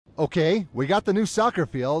Okay, we got the new soccer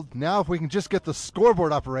field. Now if we can just get the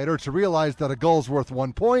scoreboard operator to realize that a goal's worth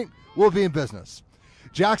 1 point, we'll be in business.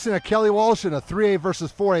 Jackson at Kelly Walsh in a 3A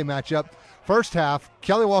versus 4A matchup. First half,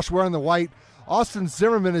 Kelly Walsh wearing the white. Austin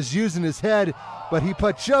Zimmerman is using his head, but he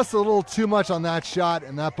put just a little too much on that shot,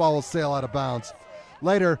 and that ball will sail out of bounds.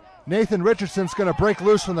 Later, Nathan Richardson's going to break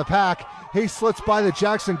loose from the pack. He slits by the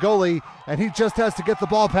Jackson goalie, and he just has to get the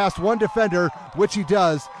ball past one defender, which he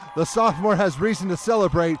does. The sophomore has reason to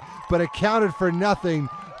celebrate, but it counted for nothing.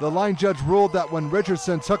 The line judge ruled that when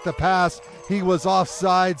Richardson took the pass, he was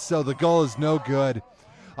offside, so the goal is no good.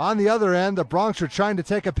 On the other end, the Bronx are trying to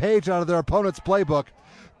take a page out of their opponent's playbook.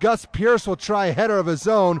 Gus Pierce will try a header of his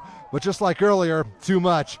own, but just like earlier, too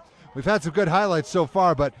much. We've had some good highlights so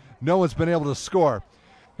far, but no one's been able to score.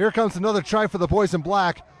 Here comes another try for the boys in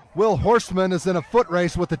black. Will Horstman is in a foot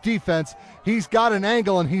race with the defense. He's got an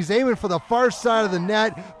angle, and he's aiming for the far side of the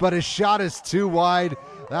net, but his shot is too wide.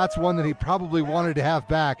 That's one that he probably wanted to have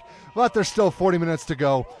back, but there's still 40 minutes to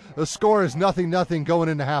go. The score is 0-0 going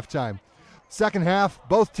into halftime. Second half,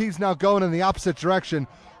 both teams now going in the opposite direction.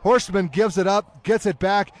 Horstman gives it up, gets it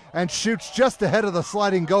back, and shoots just ahead of the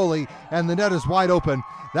sliding goalie, and the net is wide open.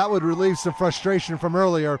 That would relieve some frustration from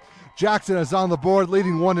earlier. Jackson is on the board,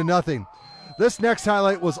 leading 1-0. This next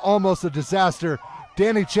highlight was almost a disaster.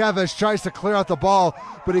 Danny Chavez tries to clear out the ball,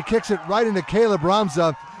 but he kicks it right into Caleb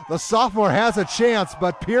Ramza. The sophomore has a chance,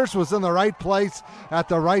 but Pierce was in the right place at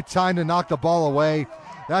the right time to knock the ball away.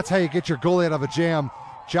 That's how you get your goalie out of a jam.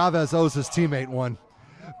 Chavez owes his teammate one.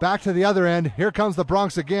 Back to the other end, here comes the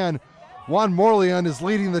Bronx again. Juan Morleon is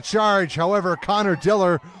leading the charge. However, Connor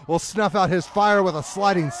Diller will snuff out his fire with a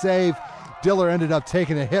sliding save. Diller ended up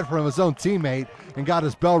taking a hit from his own teammate and got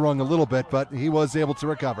his bell rung a little bit, but he was able to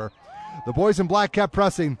recover. The boys in black kept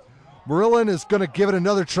pressing. Morleon is going to give it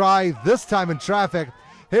another try, this time in traffic.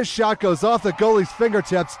 His shot goes off the goalie's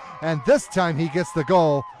fingertips, and this time he gets the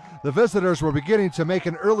goal. The visitors were beginning to make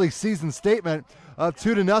an early season statement of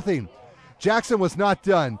 2-0. Jackson was not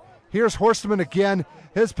done. Here's Horstman again.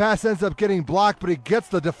 His pass ends up getting blocked, but he gets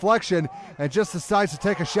the deflection and just decides to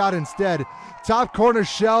take a shot instead. Top corner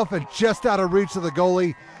shelf and just out of reach of the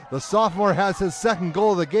goalie. The sophomore has his second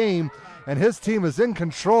goal of the game, and his team is in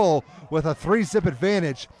control with a 3-zip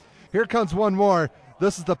advantage. Here comes one more.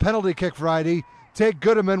 This is the penalty kick variety. Tate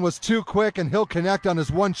Goodeman was too quick, and he'll connect on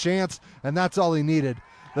his one chance, and that's all he needed.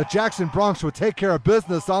 The Jackson Bronx would take care of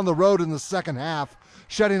business on the road in the second half,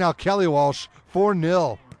 shutting out Kelly Walsh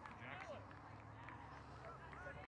 4-0.